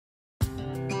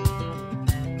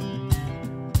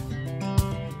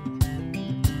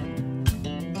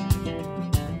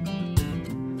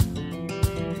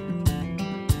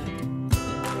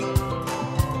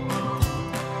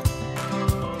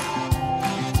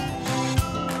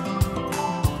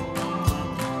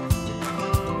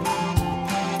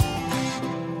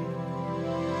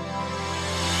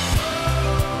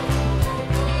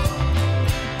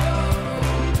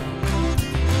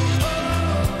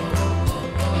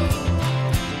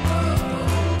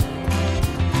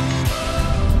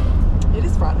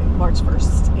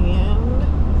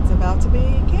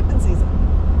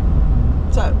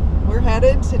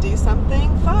do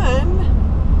something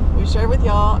fun. We shared with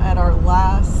y'all at our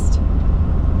last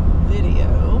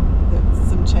video that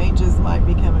some changes might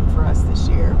be coming for us this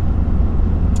year.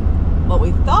 What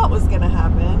we thought was going to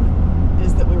happen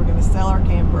is that we were going to sell our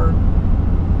camper,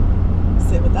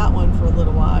 sit with that one for a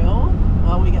little while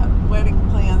we got wedding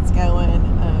plans going.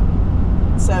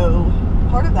 So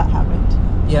part of that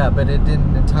happened. Yeah, but it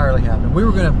didn't entirely happen. We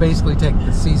were going to basically take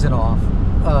the season off.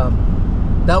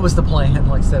 That was the plan,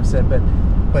 like Steph said, but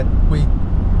we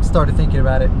started thinking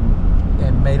about it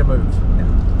and made a move.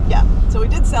 Yeah, so we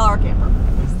did sell our camper.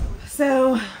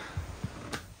 So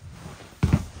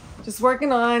just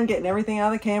working on getting everything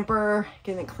out of the camper,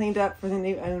 getting it cleaned up for the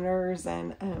new owners,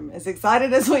 and as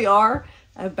excited as we are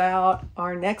about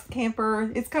our next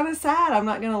camper, it's kind of sad, I'm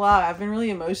not gonna lie. I've been really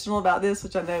emotional about this,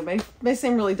 which I know may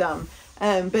seem really dumb,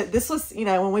 but this was, you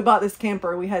know, when we bought this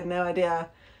camper, we had no idea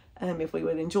if we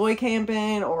would enjoy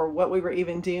camping or what we were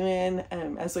even doing.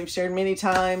 As we've shared many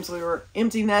times, we were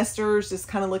empty nesters, just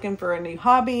kind of looking for a new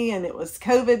hobby, and it was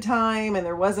COVID time and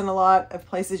there wasn't a lot of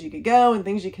places you could go and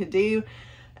things you could do.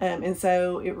 And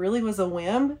so it really was a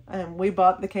whim. We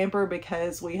bought the camper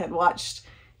because we had watched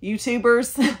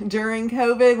YouTubers during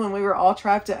COVID when we were all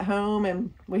trapped at home,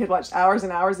 and we had watched hours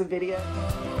and hours of video.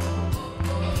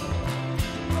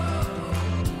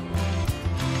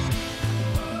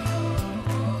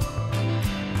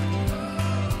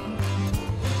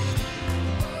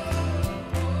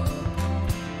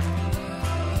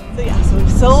 So yeah, so we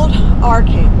sold our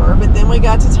camper, but then we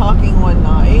got to talking one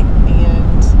night,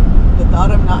 and the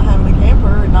thought of not having a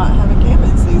camper and not having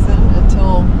camping season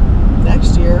until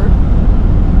next year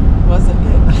wasn't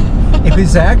good. It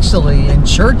was actually in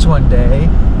church one day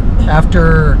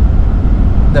after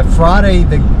the Friday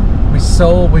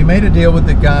we made a deal with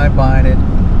the guy buying it.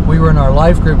 We were in our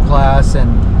life group class, and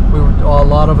a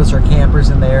lot of us are campers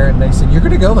in there, and they said, "You're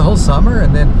going to go the whole summer?"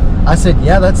 And then I said,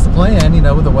 "Yeah, that's the plan, you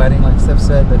know, with the wedding," like Steph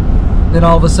said. But then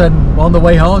all of a sudden on the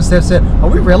way home, Steph said, "Are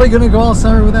we really going to go all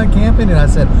summer without camping?" And I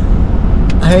said,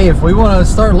 "Hey, if we want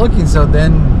to start looking," so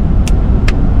then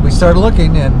we started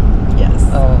looking, and yes.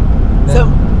 So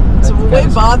when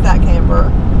we bought that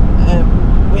camper,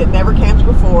 we had never camped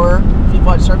before. If you've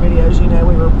watched our videos, you know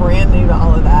we were brand new to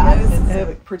all of that.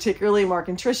 And particularly Mark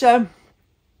and Trisha.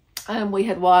 We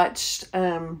had watched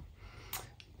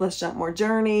Let's Jump More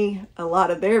Journey, a lot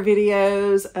of their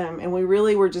videos, and we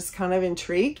really were just kind of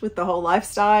intrigued with the whole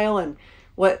lifestyle and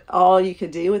what all you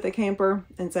could do with a camper.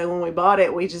 And so when we bought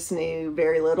it, we just knew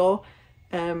very little.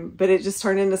 But it just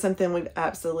turned into something we've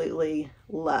absolutely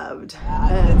loved.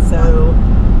 And so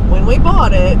when we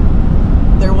bought it,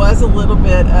 there was a little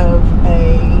bit of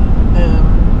a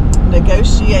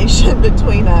negotiation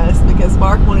between us, because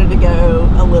Mark wanted to go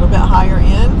a little bit higher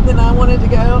end than I wanted to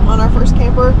go on our first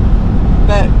camper.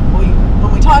 But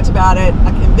when we talked about it,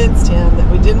 I convinced him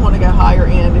that we didn't want to go higher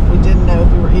end if we didn't know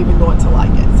if we were even going to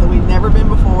like it. So we'd never been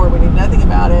before, we knew nothing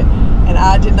about it, and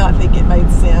I did not think it made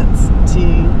sense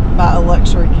to buy a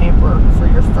luxury camper for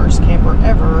your first camper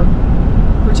ever,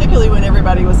 particularly when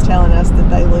everybody was telling us that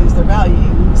they lose their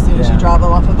value as soon as you drive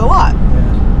them off of the lot,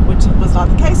 which was not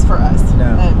the case for us.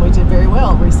 And we did very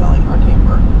well reselling our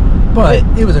camper. But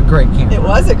it was a great camper. It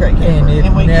was a great camper,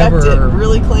 and we kept it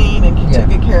really clean and took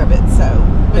good care of it. So,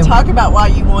 but talk about why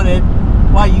you wanted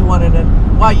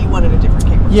a different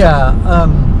camper. Yeah,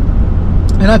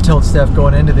 and I told Steph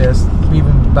going into this,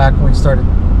 even back when we started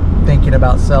thinking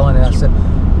about selling it, I said,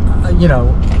 you know,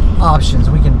 options.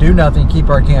 We can do nothing, keep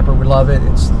our camper. We love it.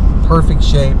 It's perfect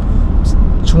shape. It's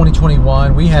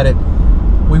 2021.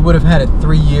 We would have had it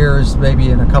 3 years, maybe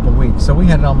in a couple weeks. So we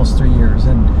had it almost 3 years,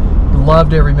 and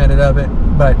loved every minute of it.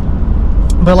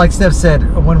 But like Steph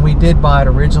said, when we did buy it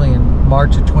originally in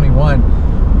March of 21,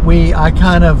 I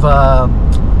kind of I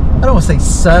don't want to say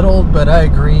settled, but I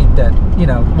agreed that, you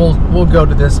know, we'll go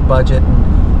to this budget,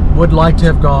 and would like to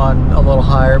have gone a little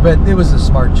higher, but it was a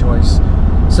smart choice.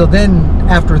 So then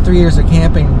after 3 years of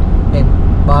camping, and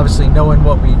obviously knowing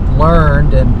what we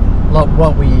learned and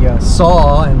what we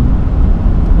saw,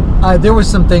 and there were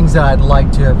some things that I'd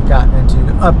like to have gotten into,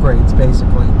 upgrades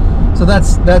basically. So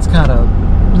that's kind of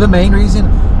the main reason.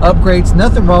 Upgrades,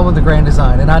 nothing wrong with the Grand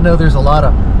Design, and I know there's a lot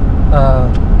of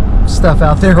stuff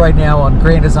out there right now on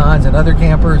Grand Designs and other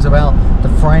campers about the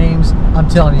frames. I'm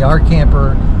telling you, our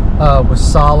camper was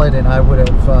solid, and I would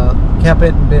have kept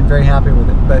it and been very happy with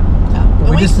it. But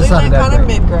we just decided we went kind of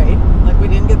mid-grade. Like, we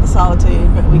didn't get the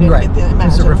Solitude, but we didn't get the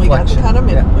Imagine. We got the kind of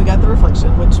we got the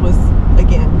Reflection, which was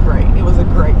again great. It was a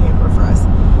great camper for us.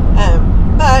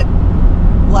 But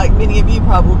like many of you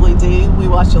probably do, we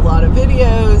watched a lot of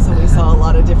videos and we saw a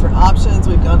lot of different options.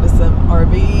 We've gone to some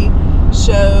RV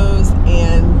shows,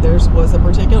 and there was a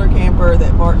particular camper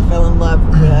that Mark fell in love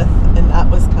with, and that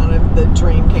was kind of the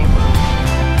dream camper.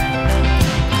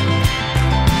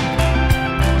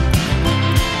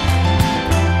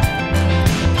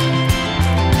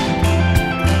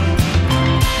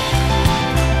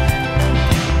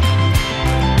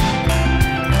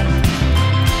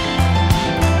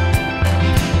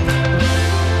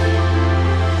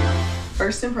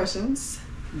 First impressions,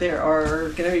 there are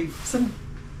going to be some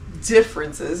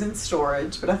differences in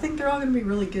storage, but I think they're all going to be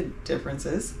really good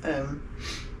differences.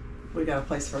 We got a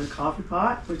place for a coffee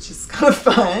pot, which is kind of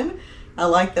fun. I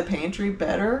like the pantry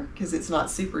better because it's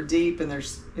not super deep and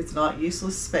it's not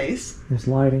useless space. There's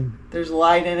lighting. There's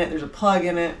light in it. There's a plug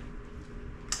in it.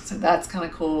 So that's kind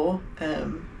of cool.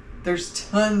 There's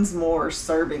tons more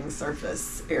serving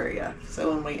surface area.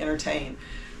 So when we entertain,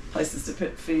 places to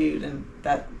put food, and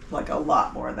that, like, a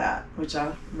lot more of that, which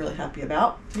I'm really happy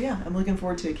about. So yeah, I'm looking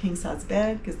forward to a king size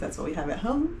bed because that's what we have at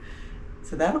home.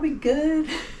 So that'll be good.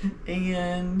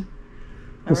 And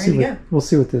I'm ready to go. We'll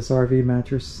see with this RV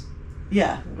mattress.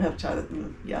 Yeah, we have to try that.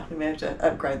 Yeah, we may have to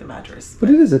upgrade the mattress. But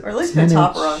it is or at least put a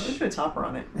topper on. Let's put a topper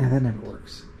on it. Yeah, that never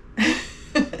works.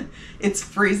 It's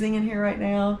freezing in here right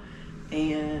now,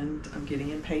 and I'm getting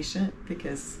impatient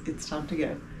because it's time to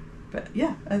go. But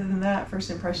yeah, other than that, first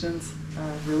impressions,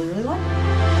 really, really like it.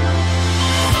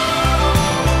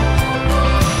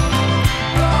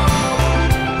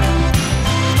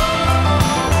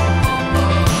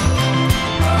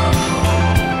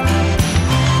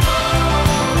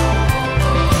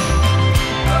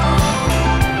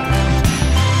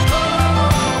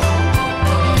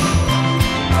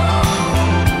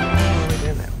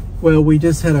 Well, we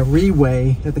just had a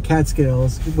reweigh at the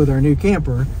Catskills with our new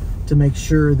camper to make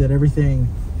sure that everything,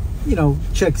 you know,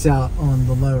 checks out on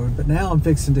the load. But now I'm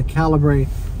fixing to calibrate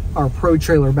our Pro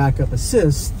Trailer Backup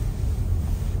Assist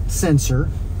sensor.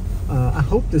 I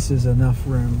hope this is enough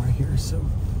room right here. So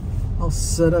I'll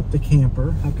set up the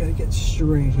camper. I've got to get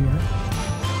straight here.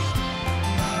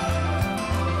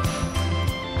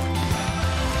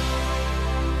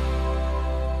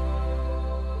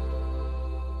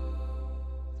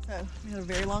 So we had a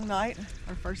very long night,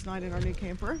 our first night in our new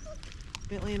camper.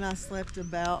 Bentley and I slept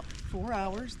about 4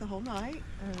 hours the whole night.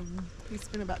 He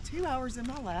spent about 2 hours in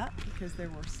my lap because there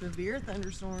were severe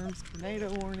thunderstorms,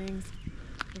 tornado warnings.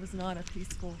 It was not a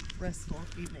peaceful, restful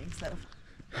evening. So,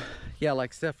 yeah,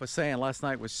 like Steph was saying, last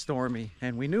night was stormy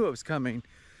and we knew it was coming.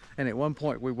 And at one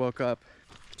point we woke up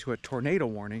to a tornado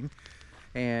warning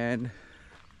and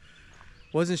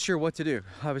wasn't sure what to do.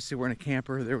 Obviously we're in a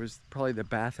camper. There was probably the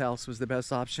bathhouse was the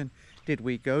best option. Did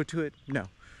we go to it? No.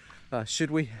 Should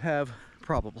we have?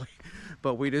 Probably.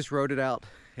 But we just rode it out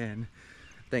and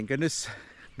thank goodness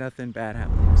nothing bad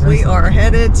happened. We are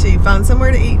headed to find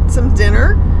somewhere to eat some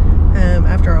dinner.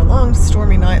 After a long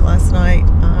stormy night last night,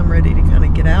 I'm ready to kind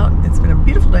of get out. It's been a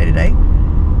beautiful day today.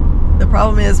 The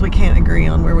problem is we can't agree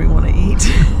on where we want to eat.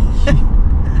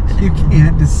 You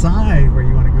can't decide where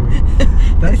you want to go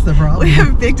eat. That's the problem. We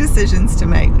have big decisions to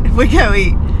make. If we go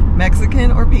eat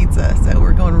Mexican or pizza, so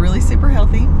we're going really super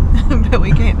healthy, but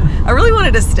we can't. I really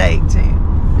wanted a steak too,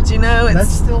 but you know, it's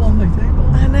that's still on the table.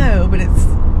 I know, but it's,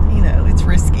 you know, it's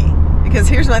risky because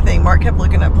here's my thing. Mark kept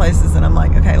looking up places, and I'm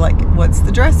like, okay, like what's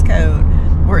the dress code?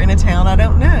 We're in a town I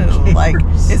don't know. Like,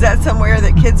 is that somewhere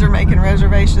that kids are making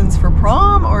reservations for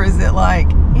prom, or is it like,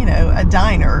 you know, a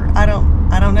diner? I don't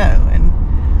know. And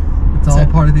it's all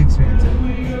part of the experience.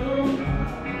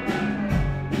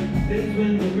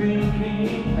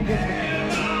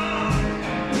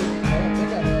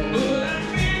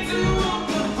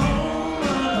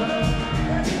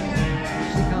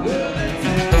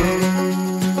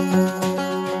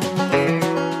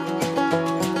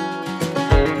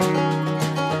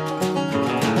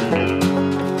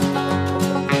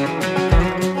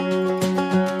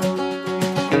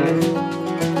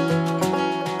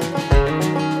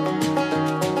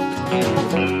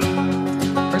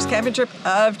 Camping trip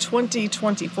of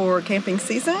 2024 camping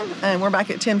season, and we're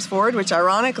back at Tim's Ford, which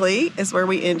ironically is where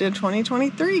we ended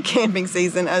 2023 camping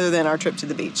season other than our trip to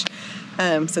the beach.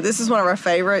 So this is one of our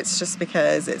favorites just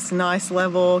because it's nice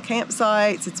level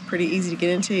campsites, it's pretty easy to get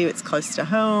into, it's close to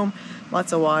home,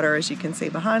 lots of water as you can see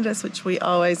behind us, which we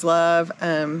always love.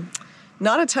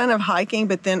 Not a ton of hiking,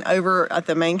 but then over at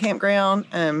the main campground,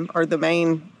 or the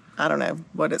main, I don't know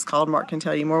what it's called. Mark can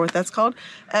tell you more what that's called.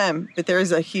 But there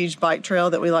is a huge bike trail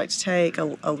that we like to take,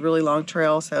 a really long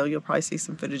trail. So you'll probably see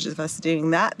some footage of us doing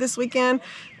that this weekend.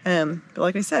 But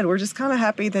like I said, we're just kind of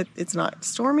happy that it's not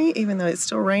stormy, even though it's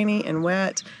still rainy and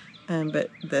wet.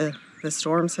 But the the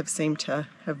storms have seemed to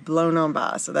have blown on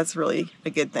by, so that's really a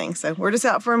good thing. So we're just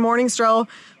out for a morning stroll,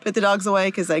 put the dogs away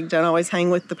because they don't always hang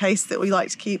with the pace that we like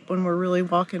to keep when we're really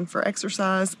walking for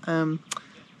exercise.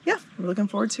 Yeah, we're looking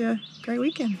forward to a great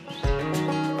weekend.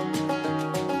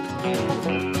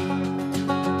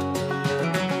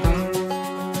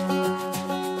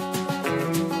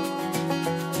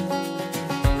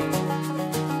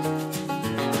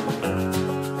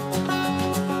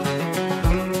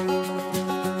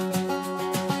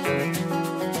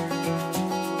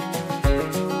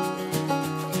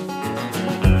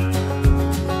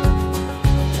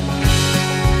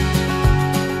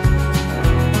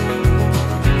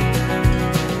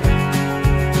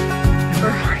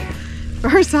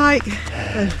 First hike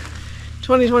of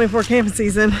 2024 camping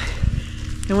season,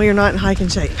 and we are not in hiking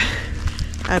shape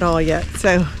at all yet.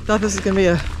 So thought this was gonna be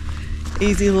a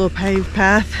easy little paved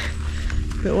path,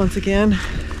 but once again,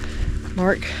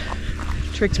 Mark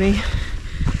tricked me,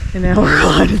 and now we're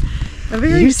on a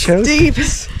very steep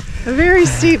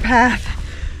path.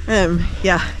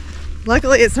 Yeah,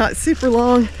 luckily it's not super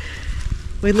long.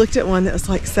 We looked at one that was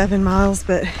like 7 miles,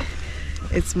 but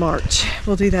it's March.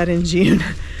 We'll do that in June.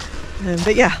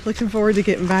 But yeah, looking forward to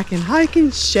getting back in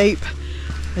hiking shape.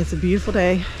 It's a beautiful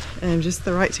day and just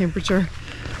the right temperature.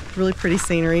 Really pretty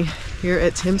scenery here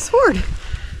at Tims Ford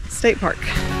State Park.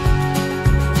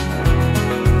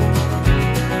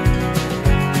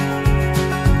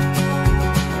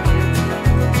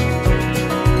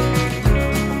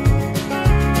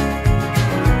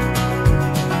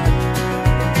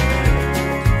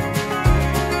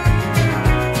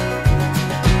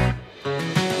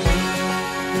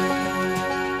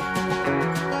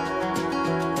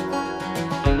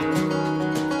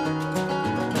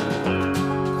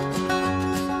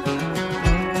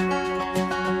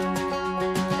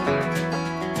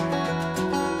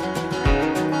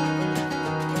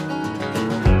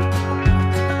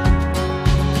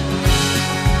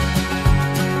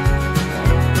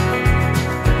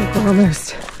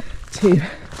 Almost to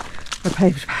a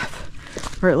paved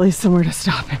path, or at least somewhere to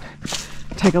stop and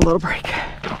take a little break.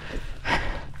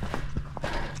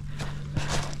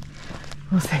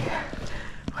 We'll see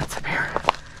what's up here.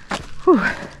 Whew.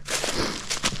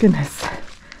 Goodness.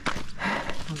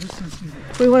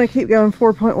 If we want to keep going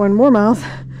 4.1 more miles,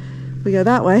 we go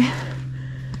that way.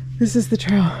 This is the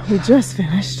trail we just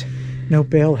finished. No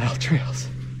bailout trails.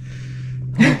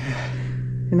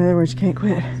 In other words, you can't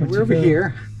quit. So we're over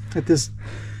here at this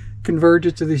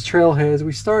convergence of these trailheads.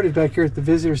 We started back here at the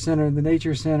Visitor Center and the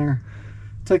Nature Center,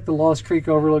 took the Lost Creek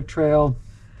Overlook Trail,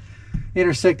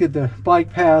 intersected the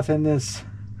bike path and this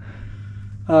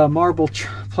Marble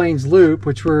Plains Loop,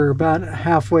 which we're about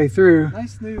halfway through.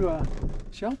 Nice new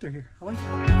shelter here. I like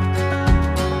that.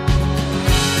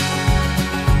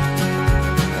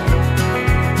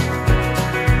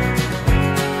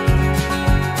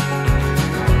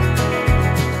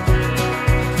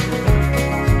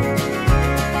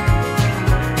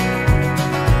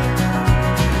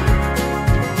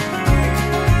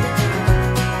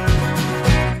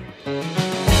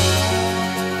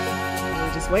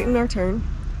 Waiting our turn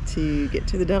to get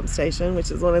to the dump station,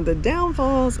 which is one of the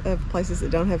downfalls of places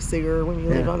that don't have sewer when you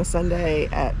leave on a Sunday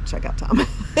at checkout time.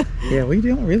 Yeah, we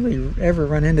don't really ever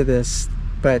run into this,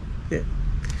 but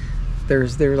there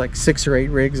were like 6 or 8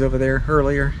 rigs over there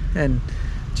earlier, and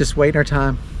just waiting our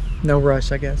time. No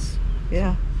rush, I guess.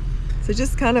 Yeah. So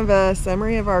just kind of a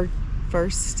summary of our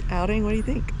first outing. What do you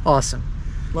think? Awesome.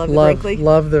 Love the Brinkley.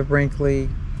 Love the Brinkley.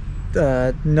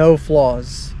 No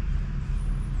flaws.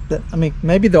 I mean,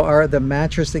 maybe the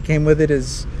mattress that came with it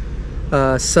is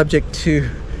subject to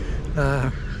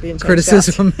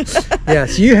criticism.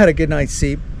 Yes, you had a good night's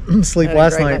sleep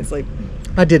last night. Sleep.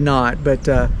 I did not, but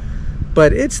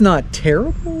it's not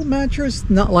terrible mattress.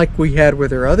 Not like we had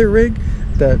with our other rig.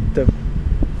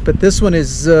 But this one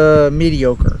is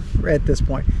mediocre at this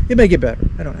point. It may get better.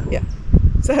 I don't know. Yeah.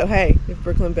 So hey, if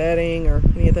Brooklyn Bedding or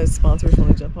any of those sponsors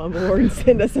want to jump on board and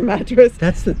send us a mattress,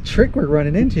 that's the trick we're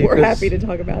running into. We're happy to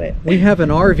talk about it. We have an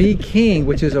RV King,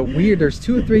 which is a weird. There's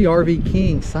 2 or 3 RV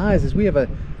King sizes. We have a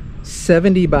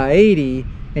 70 by 80,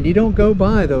 and you don't go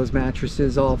buy those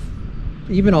mattresses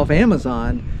even off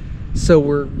Amazon. So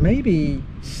we're maybe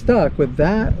stuck with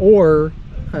that or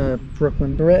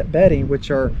Brooklyn Bedding,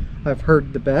 which are, I've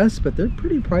heard, the best, but they're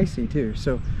pretty pricey too.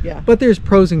 So yeah. But there's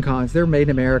pros and cons. They're made in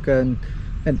America,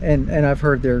 and I've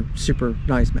heard they're super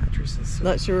nice mattresses. So.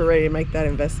 Not sure we're ready to make that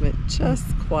investment just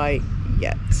quite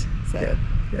yet. So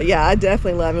yeah, I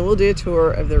definitely love it. We'll do a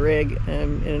tour of the rig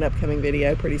in an upcoming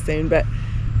video pretty soon. But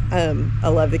I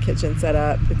love the kitchen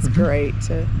setup. It's great.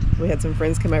 We had some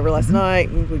friends come over last night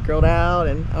and we grilled out,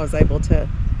 and I was able to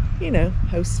you know,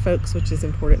 host folks, which is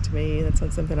important to me. That's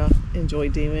not something I enjoy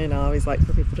doing. I always like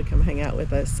for people to come hang out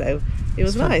with us. So it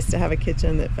was nice to have a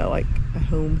kitchen that felt like a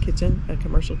home kitchen, a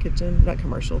commercial kitchen. Not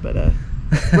commercial, but a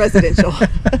residential.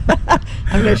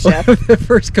 I'm no chef. The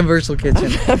first commercial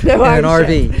kitchen I'm no in an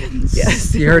RV. Chef.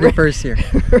 Yes. You heard it first here.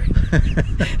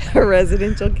 A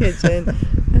residential kitchen.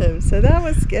 So that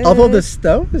was good. Although the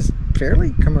stove is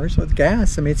fairly commercial with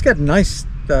gas. I mean, it's got nice,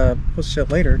 we'll show it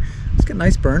later, it's got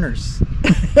nice burners.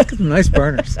 Nice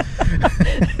burners.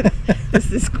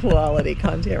 This is quality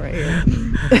content right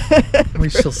here. We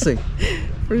shall see.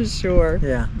 For sure.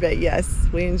 Yeah. But yes,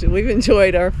 we've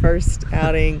enjoyed our first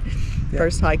outing,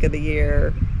 first hike of the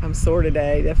year. I'm sore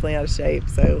today, definitely out of shape.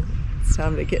 So it's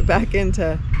time to get back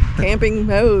into camping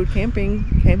mode,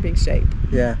 camping shape.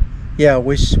 Yeah. Yeah,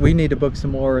 we need to book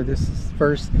some more. This is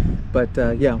first, but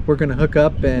yeah, we're gonna hook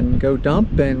up and go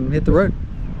dump and hit the road.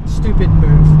 Stupid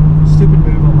move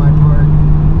on my part.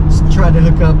 Just tried to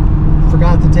hook up,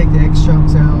 forgot to take the X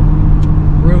chunks out,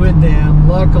 ruined them.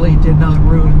 Luckily, did not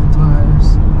ruin the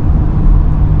tires.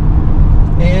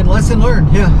 And lesson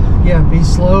learned. Yeah, be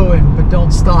slow but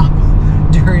don't stop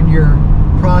during your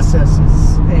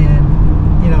processes.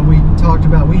 And you know, we talked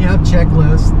about we have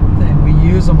checklists and we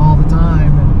use them all the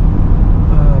time. And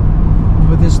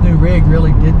with this new rig,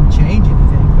 really didn't change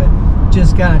anything, but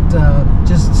just got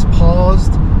just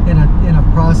paused in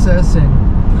a process and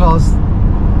caused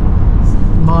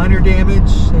minor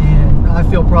damage, and I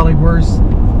feel probably worse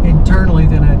internally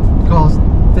than it caused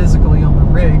physically on the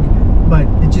rig. But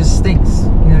it just stinks.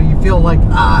 You know, you feel like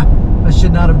I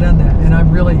should not have done that, and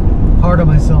I'm really hard on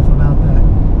myself about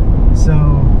that.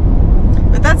 So.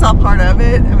 But that's all part of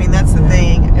it. I mean, that's the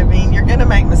thing. I mean, you're going to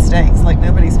make mistakes. Like,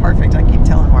 nobody's perfect. I keep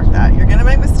telling Mark that. You're going to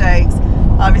make mistakes.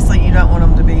 Obviously, you don't want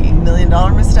them to be $1 million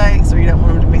mistakes, or you don't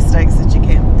want them to be mistakes that you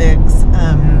can't fix.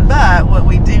 But what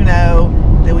we do know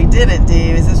that we didn't do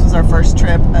is this was our first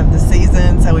trip of the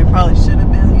season, so we probably should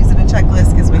have been using a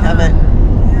checklist because we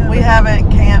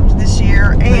haven't camped this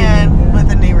year and with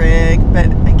a new rig. But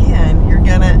again, you're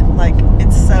going to, like,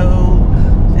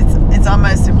 it's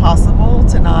almost impossible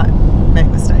to not make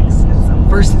mistakes.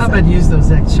 First time I'd used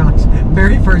those X chunks,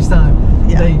 very first time,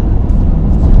 they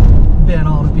bent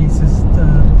all to pieces.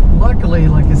 Luckily,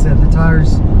 like I said, the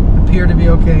tires appear to be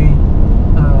okay.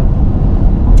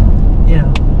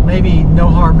 Yeah, maybe no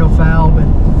harm, no foul, but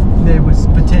there was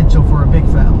potential for a big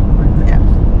foul right there.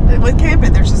 Yeah, with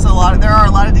camping, there are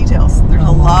a lot of details. There's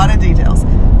a lot of details,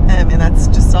 and that's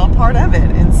just all part of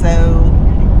it. And so,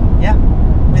 yeah,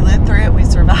 we lived through it. We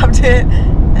survived it.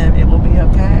 It will be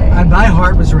okay. And my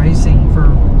heart was racing for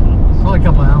probably a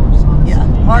couple hours, honestly. Yeah,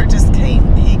 Mark just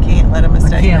can't let a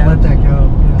mistake go. I can't let that go.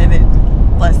 Yeah. And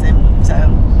it, bless him. So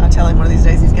I tell him one of these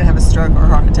days he's going to have a stroke or a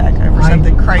heart attack over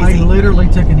something crazy. I literally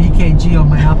took an EKG on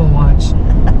my Apple Watch.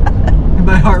 And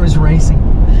my heart was racing.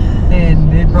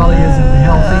 And it probably isn't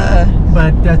healthy,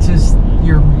 but that's just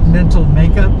your mental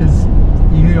makeup is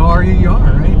you are who you are,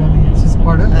 right? I mean, it's just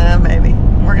part of it. Maybe.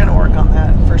 We're going to work on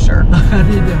that for sure. How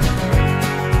do you do?